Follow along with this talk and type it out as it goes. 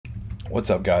What's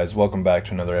up, guys? Welcome back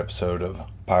to another episode of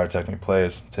Pyrotechnic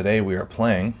Plays. Today we are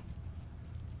playing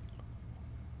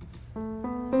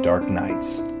Dark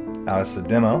Nights. Now this is a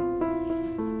demo.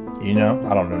 You know,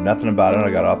 I don't know nothing about it. I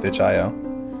got it off itch.io.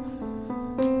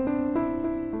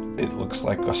 It looks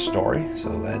like a story, so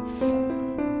let's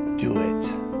do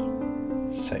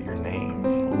it. Set your name.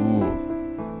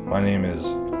 Ooh, my name is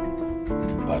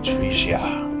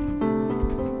Patricia.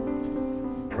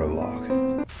 Prologue.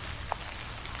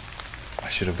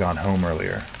 I should have gone home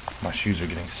earlier. My shoes are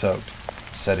getting soaked.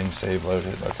 Settings, save,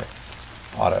 loaded. Okay.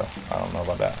 Auto. I don't know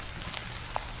about that.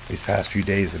 These past few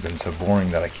days have been so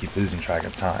boring that I keep losing track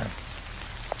of time.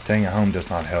 Staying at home does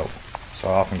not help, so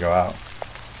I often go out.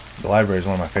 The library is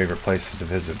one of my favorite places to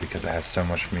visit because it has so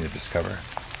much for me to discover.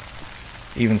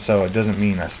 Even so, it doesn't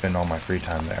mean I spend all my free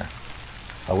time there.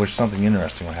 I wish something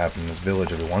interesting would happen in this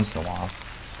village every once in a while.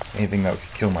 Anything that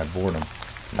could kill my boredom.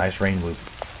 Nice rain loop.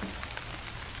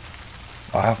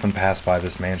 I often pass by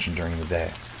this mansion during the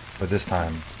day, but this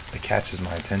time, it catches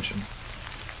my attention.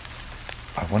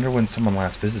 I wonder when someone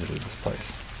last visited this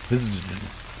place.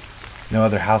 No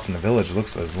other house in the village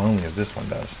looks as lonely as this one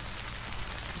does.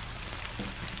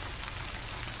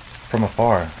 From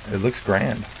afar, it looks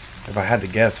grand. If I had to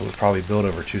guess, it was probably built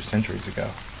over 2 centuries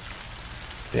ago.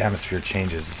 The atmosphere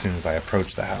changes as soon as I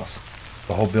approach the house.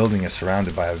 The whole building is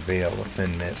surrounded by a veil of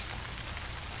thin mist.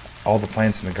 All the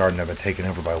plants in the garden have been taken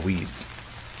over by weeds.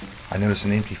 I notice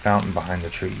an empty fountain behind the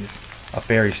trees, a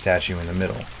fairy statue in the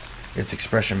middle. Its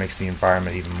expression makes the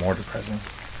environment even more depressing.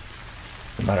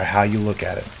 No matter how you look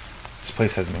at it, this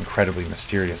place has an incredibly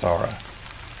mysterious aura.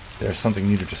 There is something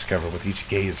new to discover with each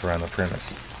gaze around the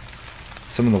premise.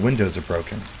 Some of the windows are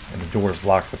broken, and the doors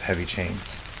locked with heavy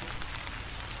chains.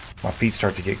 My feet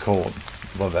start to get cold.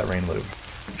 Love that rain loop,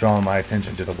 drawing my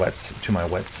attention to my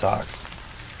wet socks.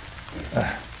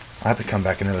 I have to come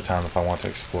back another time if I want to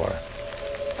explore.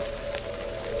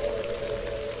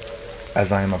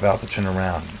 As I am about to turn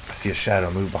around, I see a shadow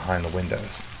move behind the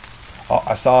windows. Oh,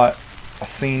 I saw it. I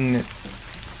seen it.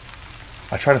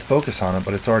 I try to focus on it,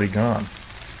 but it's already gone,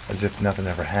 as if nothing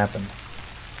ever happened.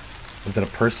 Was it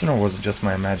a person, or was it just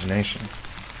my imagination?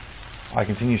 I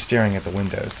continue staring at the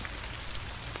windows,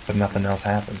 but nothing else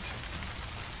happens.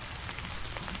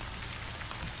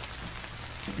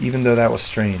 Even though that was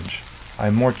strange, I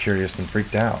am more curious than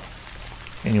freaked out.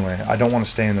 Anyway, I don't want to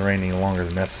stay in the rain any longer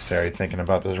than necessary thinking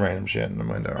about this random shit in the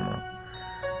window.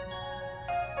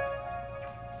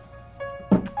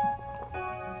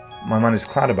 My mind is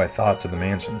clouded by thoughts of the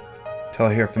mansion, till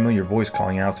I hear a familiar voice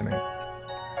calling out to me.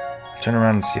 I turn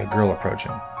around and see a girl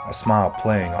approaching, a smile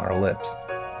playing on her lips.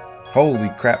 Holy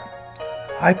crap.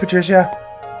 Hi, Patricia.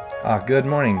 Good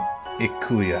morning,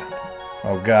 Ikuya.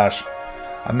 Oh gosh,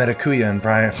 I met Ikuya in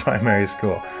primary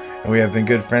school, and we have been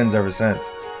good friends ever since.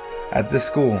 At this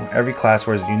school, every class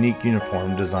wears a unique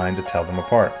uniform designed to tell them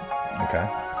apart. Okay?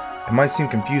 It might seem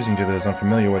confusing to those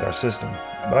unfamiliar with our system,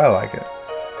 but I like it.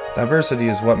 Diversity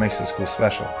is what makes the school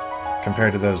special,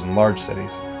 compared to those in large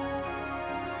cities.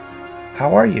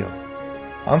 How are you?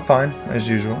 I'm fine, as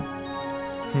usual.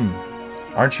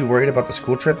 Aren't you worried about the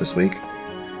school trip this week?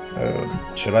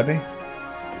 Should I be?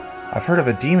 I've heard of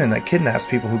a demon that kidnaps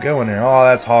people who go in there. Oh,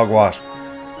 that's hogwash.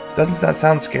 Doesn't that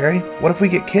sound scary? What if we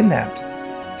get kidnapped?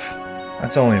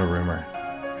 That's only a rumor.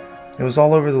 It was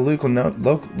all over the local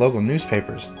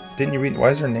newspapers. Didn't you read?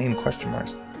 Why is her name question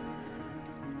marks?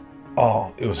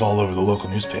 Oh, it was all over the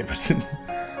local newspapers.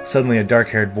 Suddenly, a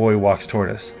dark-haired boy walks toward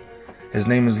us. His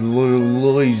name is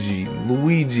Luigi.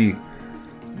 Luigi,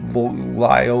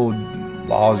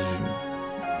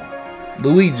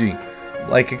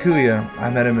 like Ikuya, I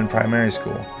met him in primary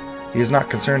school. He is not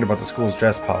concerned about the school's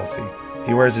dress policy.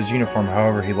 He wears his uniform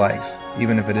however he likes,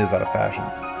 even if it is out of fashion.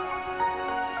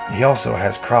 He also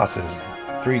has crosses,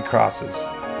 3 crosses.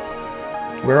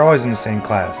 We're always in the same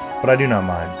class, but I do not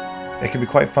mind. It can be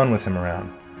quite fun with him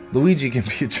around. Luigi can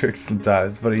be a jerk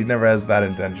sometimes, but he never has bad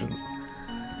intentions.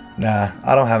 Nah,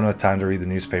 I don't have enough time to read the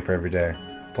newspaper every day.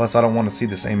 Plus, I don't want to see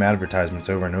the same advertisements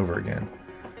over and over again.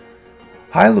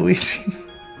 Hi, Luigi.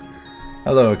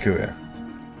 Hello, Ikuya.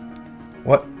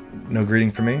 What? No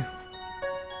greeting for me?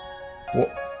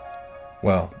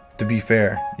 Well, to be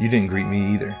fair, you didn't greet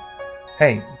me either.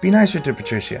 Hey, be nicer to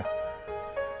Patricia.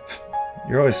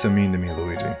 You're always so mean to me,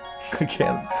 Luigi. I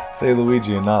can't say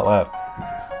Luigi and not laugh.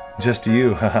 Just to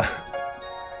you, haha.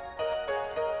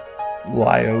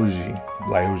 Luigi.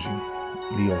 Luigi.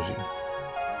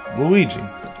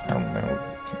 I don't know.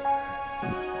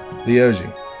 Luigi.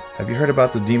 Have you heard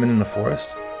about the demon in the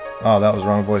forest? Oh, that was the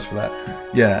wrong voice for that.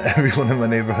 Yeah, everyone in my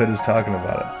neighborhood is talking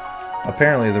about it.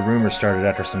 Apparently, the rumor started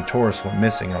after some tourists went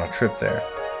missing on a trip there.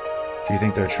 Do you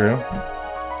think they're true?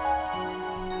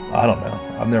 I don't know.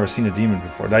 I've never seen a demon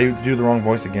before. Did I do the wrong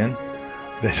voice again?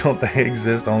 Don't they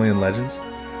exist only in legends?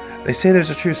 They say there's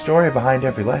a true story behind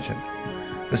every legend.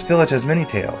 This village has many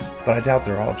tales, but I doubt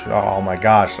they're all true. Oh my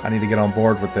gosh, I need to get on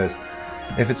board with this.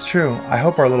 If it's true, I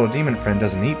hope our little demon friend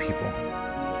doesn't eat people.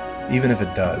 Even if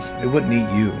it does, it wouldn't eat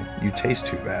you. You taste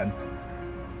too bad.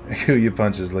 Akuya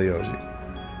punches Ryoji.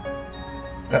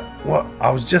 What?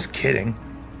 I was just kidding.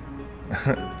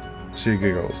 She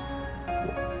giggles.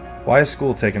 Why is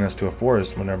school taking us to a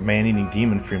forest when a man-eating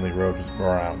demon freely roams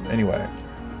around? Anyway,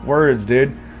 words,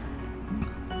 dude.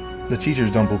 The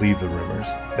teachers don't believe the rumors.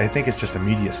 They think it's just a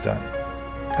media stunt.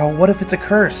 Oh, what if it's a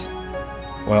curse?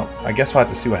 Well, I guess we'll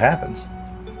have to see what happens.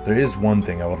 There is one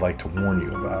thing I would like to warn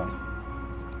you about.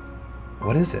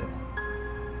 What is it?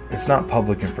 It's not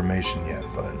public information yet,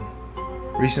 but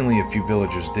recently a few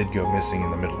villagers did go missing in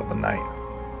the middle of the night.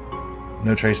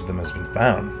 No trace of them has been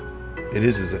found. It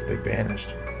is as if they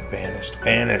vanished. Vanished.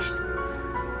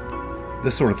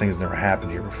 This sort of thing has never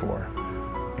happened here before.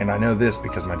 And I know this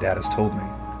because my dad has told me.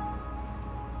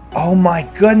 Oh my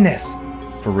goodness!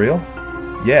 For real?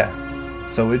 Yeah.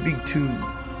 So it'd do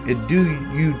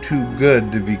you too good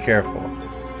to be careful.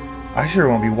 I sure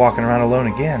won't be walking around alone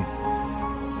again.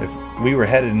 If we were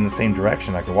headed in the same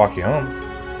direction, I could walk you home.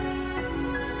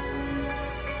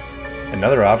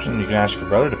 Another option, you can ask your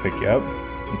brother to pick you up,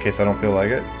 in case I don't feel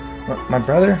like it. My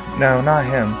brother? No, not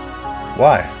him.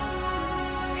 Why?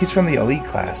 He's from the elite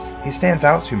class. He stands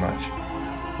out too much.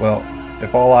 Well,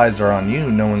 if all eyes are on you,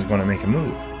 no one's going to make a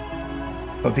move.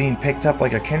 But being picked up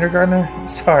like a kindergartner?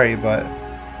 Sorry, but...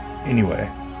 Anyway,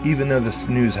 even though this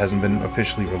news hasn't been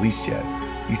officially released yet,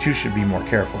 you two should be more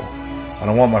careful. I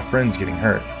don't want my friends getting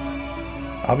hurt.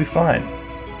 I'll be fine.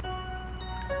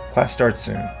 Class starts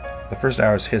soon. The first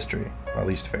hour is history, my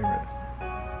least favorite.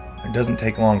 It doesn't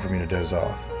take long for me to doze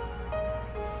off.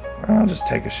 I'll just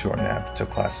take a short nap until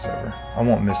class is over. I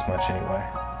won't miss much anyway.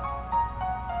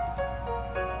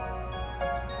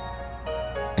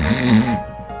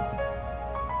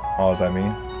 All does that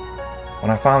mean?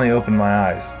 When I finally opened my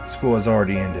eyes, school has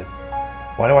already ended.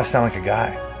 Why do I sound like a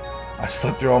guy? I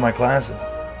slept through all my classes.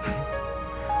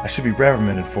 I should be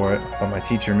reprimanded for it, but my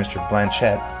teacher, Mr.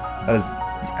 Blanchett,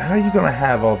 how are you going to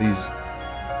have all these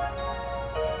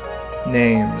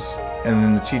names, and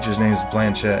then the teacher's name is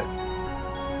Blanchett?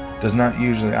 Does not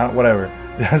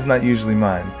usually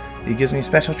mind. He gives me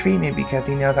special treatment because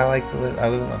he knows I live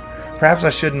alone. Perhaps I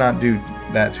should not do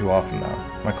that too often, though.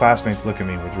 My classmates look at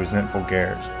me with resentful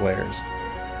glares.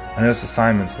 I notice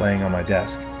assignments laying on my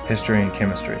desk, history and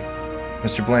chemistry.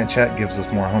 Mr. Blanchett gives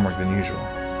us more homework than usual.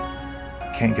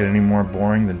 Can't get any more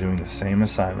boring than doing the same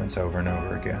assignments over and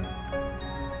over again.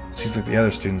 Seems like the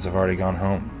other students have already gone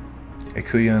home.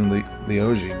 Akuya and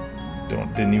Ryoji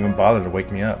didn't even bother to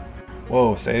wake me up.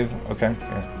 Whoa, save? Okay,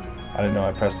 yeah. I didn't know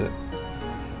I pressed it.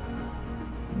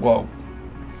 Whoa.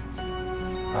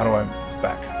 How do I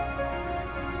back?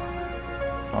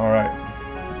 Alright.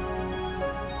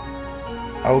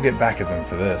 I will get back at them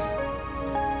for this.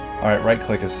 Alright, right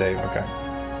click is save, okay.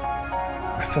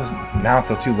 Now I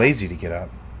feel too lazy to get up.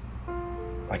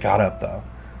 I got up though.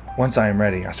 Once I am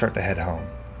ready, I start to head home.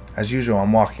 As usual,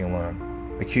 I'm walking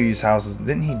alone. Akuyu's house is...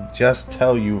 Didn't he just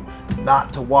tell you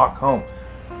not to walk home?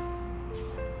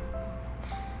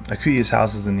 Akuyu's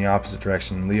house is in the opposite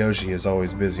direction, and Ryoji is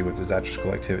always busy with his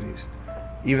after-school activities.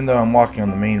 Even though I'm walking on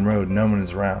the main road, no one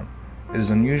is around. It is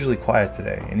unusually quiet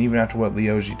today, and even after what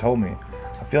Ryoji told me,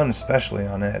 I'm feeling especially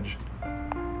on edge.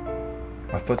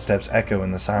 My footsteps echo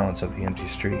in the silence of the empty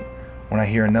street. When I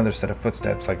hear another set of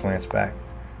footsteps, I glance back,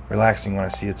 relaxing when I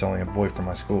see it's only a boy from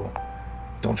my school.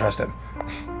 Don't trust him.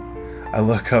 I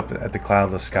look up at the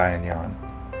cloudless sky and yawn.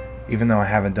 Even though I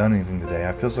haven't done anything today,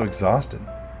 I feel so exhausted.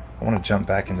 I want to jump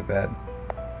back into bed.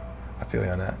 I feel you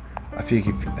on that. I take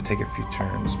a few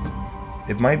turns.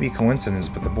 It might be coincidence,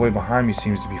 but the boy behind me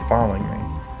seems to be following me.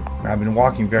 And I've been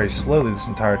walking very slowly this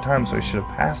entire time, so he should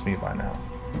have passed me by now.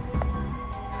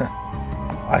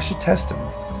 I should test him.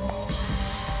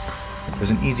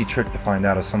 There's an easy trick to find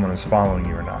out if someone is following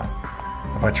you or not.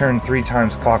 If I turn 3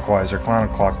 times clockwise or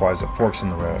counterclockwise at forks in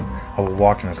the road, I will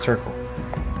walk in a circle.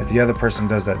 If the other person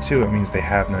does that too, it means they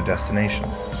have no destination.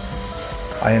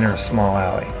 I enter a small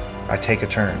alley. I take a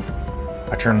turn.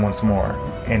 I turn once more,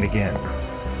 and again.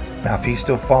 Now if he's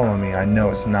still following me, I know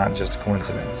it's not just a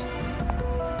coincidence.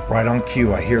 Right on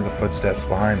cue, I hear the footsteps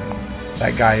behind me.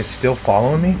 That guy is still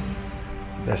following me?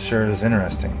 That sure is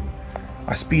interesting.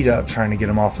 I speed up, trying to get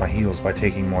him off my heels by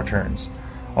taking more turns.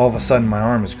 All of a sudden, my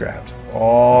arm is grabbed.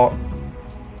 Oh,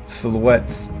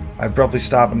 silhouettes. I abruptly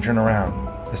stop and turn around.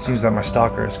 It seems that my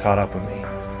stalker has caught up with me.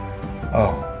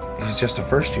 Oh, he's just a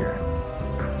first year.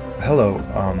 Hello,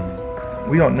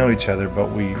 We don't know each other,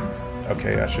 but we...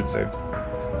 Okay, I should say...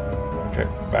 Okay,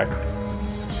 back.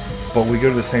 But we go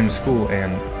to the same school,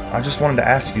 and I just wanted to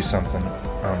ask you something.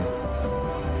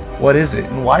 What is it?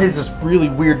 And why is this really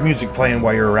weird music playing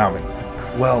while you're around me?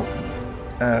 Well,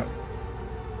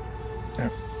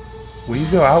 will you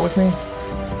go out with me?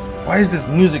 Why is this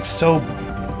music so...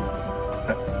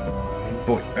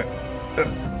 boy,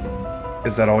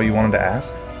 is that all you wanted to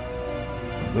ask?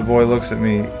 The boy looks at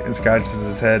me and scratches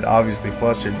his head, obviously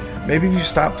flustered. Maybe if you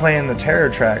stop playing the terror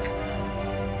track.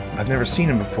 I've never seen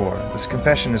him before. This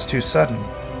confession is too sudden.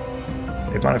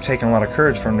 It might have taken a lot of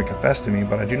courage for him to confess to me,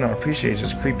 but I do not appreciate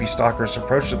his creepy stalker's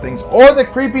approach to things or the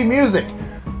creepy music.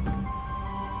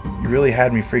 You really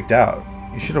had me freaked out.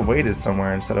 You should have waited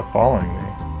somewhere instead of following me.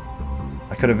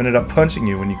 I could have ended up punching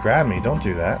you when you grabbed me. Don't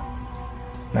do that.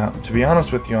 Now, to be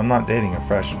honest with you, I'm not dating a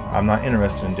freshman. I'm not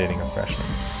interested in dating a freshman.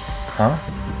 Huh?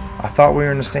 I thought we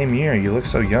were in the same year. You look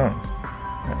so young.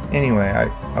 Anyway,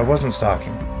 I wasn't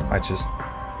stalking. I just...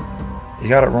 You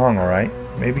got it wrong, alright?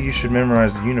 Maybe you should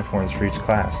memorize the uniforms for each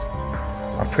class.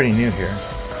 I'm pretty new here.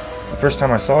 The first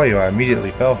time I saw you, I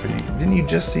immediately fell for you. Didn't you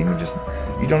just see me just...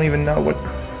 You don't even know what...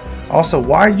 Also,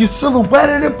 why are you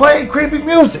silhouetted and playing creepy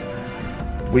music?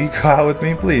 Will you go out with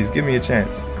me? Please, give me a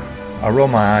chance. I roll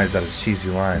my eyes at his cheesy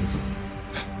lines.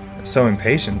 So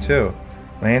impatient, too.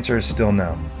 My answer is still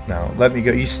no. No, let me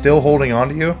go. He's still holding on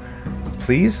to you?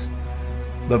 Please?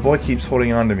 The boy keeps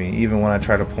holding on to me, even when I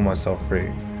try to pull myself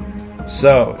free.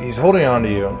 So, he's holding on to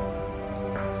you,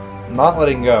 not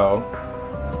letting go,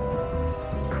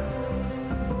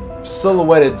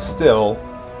 silhouetted still,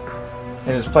 and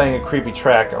is playing a creepy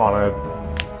track on a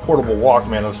portable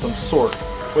Walkman of some sort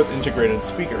with integrated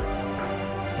speaker.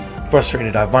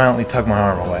 Frustrated, I violently tug my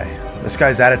arm away. This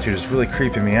guy's attitude is really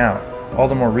creeping me out. All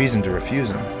the more reason to refuse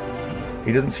him.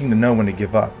 He doesn't seem to know when to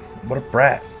give up. What a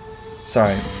brat.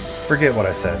 Sorry, forget what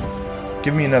I said.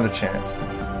 Give me another chance.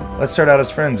 Let's start out as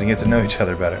friends and get to know each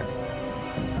other better.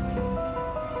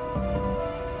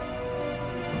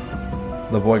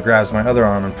 The boy grabs my other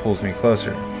arm and pulls me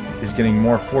closer. He's getting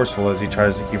more forceful as he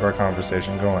tries to keep our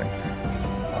conversation going.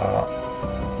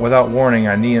 Without warning,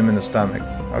 I knee him in the stomach.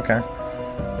 Okay.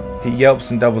 He yelps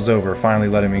and doubles over, finally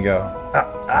letting me go.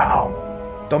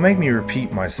 Ow! Don't make me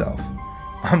repeat myself.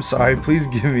 I'm sorry, please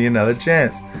give me another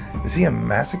chance. Is he a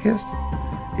masochist?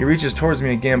 He reaches towards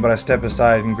me again, but I step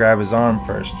aside and grab his arm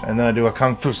first, and then I do a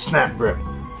kung fu snap grip.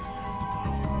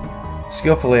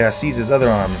 Skillfully, I seize his other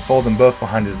arm and fold them both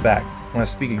behind his back. When I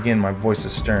speak again, my voice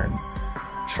is stern.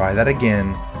 Try that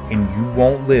again, and you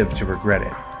won't live to regret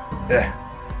it. Ugh.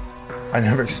 I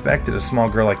never expected a small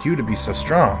girl like you to be so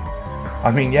strong.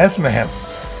 I mean, yes, ma'am.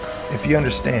 If you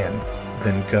understand,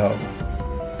 then go.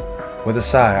 With a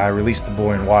sigh, I release the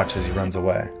boy and watch as he runs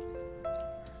away.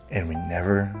 And we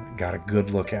never got a good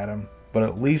look at him, but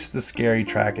at least the scary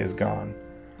track is gone.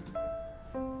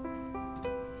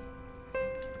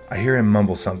 I hear him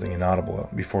mumble something inaudible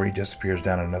before he disappears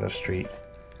down another street.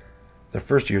 The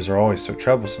first years are always so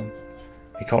troublesome.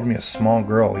 He called me a small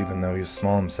girl even though he was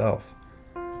small himself.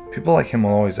 People like him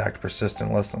will always act persistent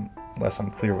unless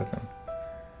I'm clear with him.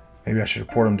 Maybe I should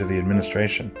report him to the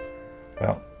administration.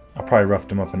 Well, I probably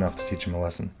roughed him up enough to teach him a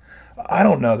lesson. I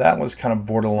don't know, that was kind of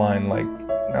borderline, like,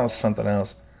 that was something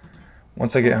else.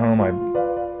 Once I get home,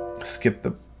 I skip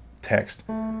the text.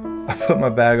 I put my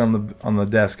bag on the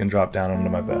desk and drop down onto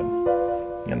my bed.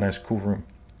 Got a nice cool room.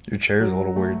 Your chair is a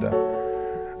little weird though.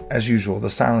 As usual, the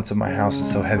silence of my house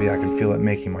is so heavy I can feel it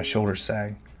making my shoulders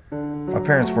sag. My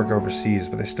parents work overseas,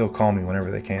 but they still call me whenever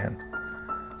they can.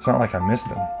 It's not like I miss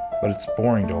them, but it's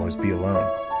boring to always be alone.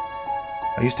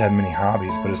 I used to have many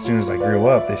hobbies, but as soon as I grew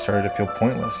up, they started to feel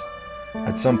pointless.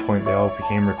 At some point, they all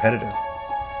became repetitive.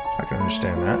 I can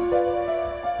understand that.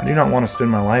 I do not want to spend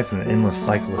my life in an endless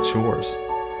cycle of chores.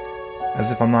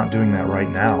 As if I'm not doing that right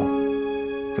now.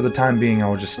 For the time being, I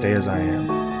will just stay as I am.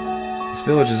 This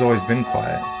village has always been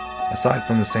quiet. Aside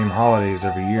from the same holidays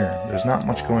every year, there's not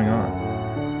much going on.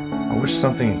 I wish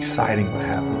something exciting would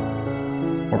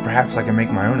happen. Or perhaps I can make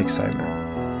my own excitement.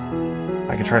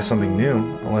 I could try something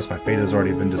new, unless my fate has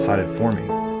already been decided for me.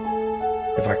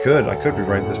 If I could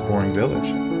rewrite this boring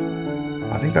village.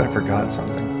 I think that I forgot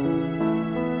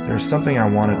something. There's something I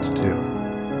wanted to do.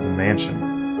 The mansion.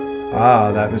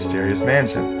 Ah, that mysterious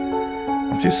mansion.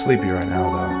 I'm too sleepy right now,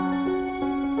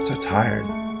 though. I'm so tired.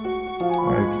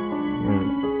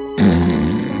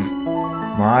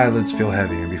 My eyelids feel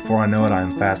heavy, and before I know it, I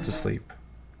am fast asleep.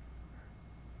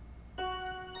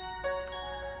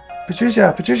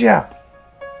 Patricia! Patricia!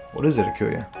 What is it,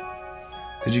 Akuya?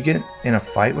 Did you get in a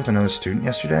fight with another student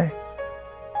yesterday?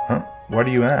 Huh? Why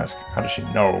do you ask? How does she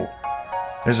know?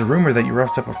 There's a rumor that you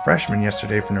roughed up a freshman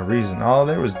yesterday for no reason. Oh,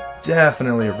 there was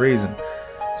definitely a reason.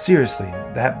 Seriously,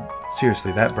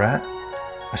 that brat?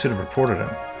 I should have reported him.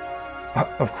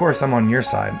 Of course, I'm on your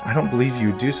side. I don't believe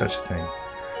you would do such a thing.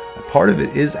 A part of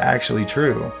it is actually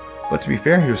true, but to be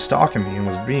fair, he was stalking me and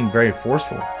was being very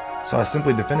forceful, so I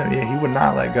simply defended him. He would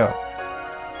not let go.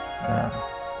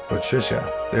 But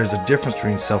Trisha, there's a difference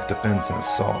between self-defense and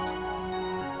assault.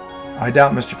 I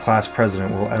doubt Mr. Class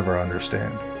President will ever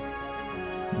understand.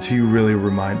 You really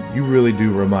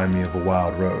do remind me of a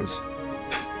wild rose.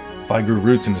 If I grew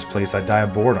roots in this place, I'd die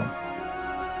of boredom.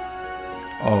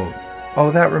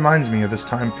 Oh, that reminds me of this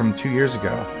time from 2 years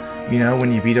ago. You know,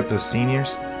 when you beat up those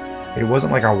seniors? It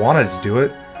wasn't like I wanted to do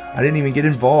it. I didn't even get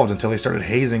involved until they started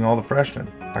hazing all the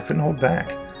freshmen. I couldn't hold back.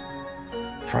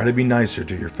 Try to be nicer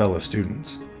to your fellow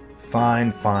students.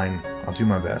 Fine. I'll do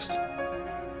my best.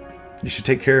 You should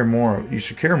care more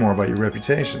about your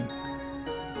reputation.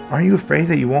 Aren't you afraid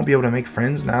that you won't be able to make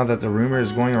friends now that the rumor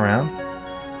is going around?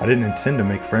 I didn't intend to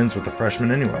make friends with the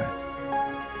freshmen anyway.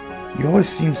 You always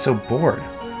seem so bored.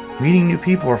 Meeting new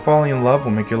people or falling in love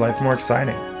will make your life more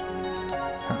exciting.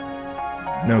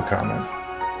 No comment.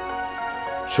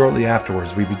 Shortly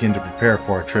afterwards, we begin to prepare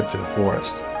for our trip to the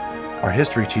forest. Our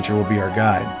history teacher will be our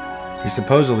guide. He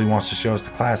supposedly wants to show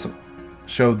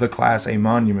the class a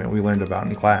monument we learned about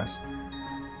in class.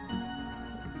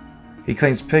 He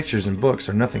claims pictures and books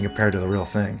are nothing compared to the real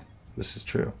thing. This is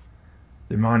true.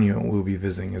 The monument we'll be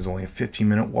visiting is only a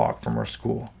 15-minute walk from our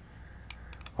school.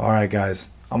 Alright guys,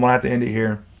 I'm going to have to end it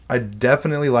here. I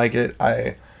definitely like it.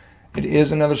 It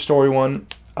is another story one,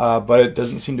 but it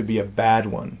doesn't seem to be a bad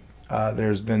one.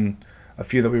 There's been a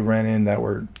few that we ran in that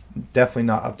were definitely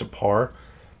not up to par,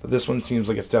 but this one seems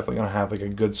like it's definitely going to have like a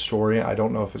good story. I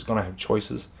don't know if it's going to have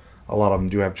choices. A lot of them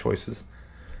do have choices.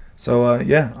 So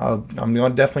yeah, I'm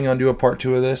definitely going to do a part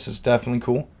 2 of this. It's definitely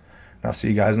cool. And I'll see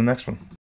you guys in the next one.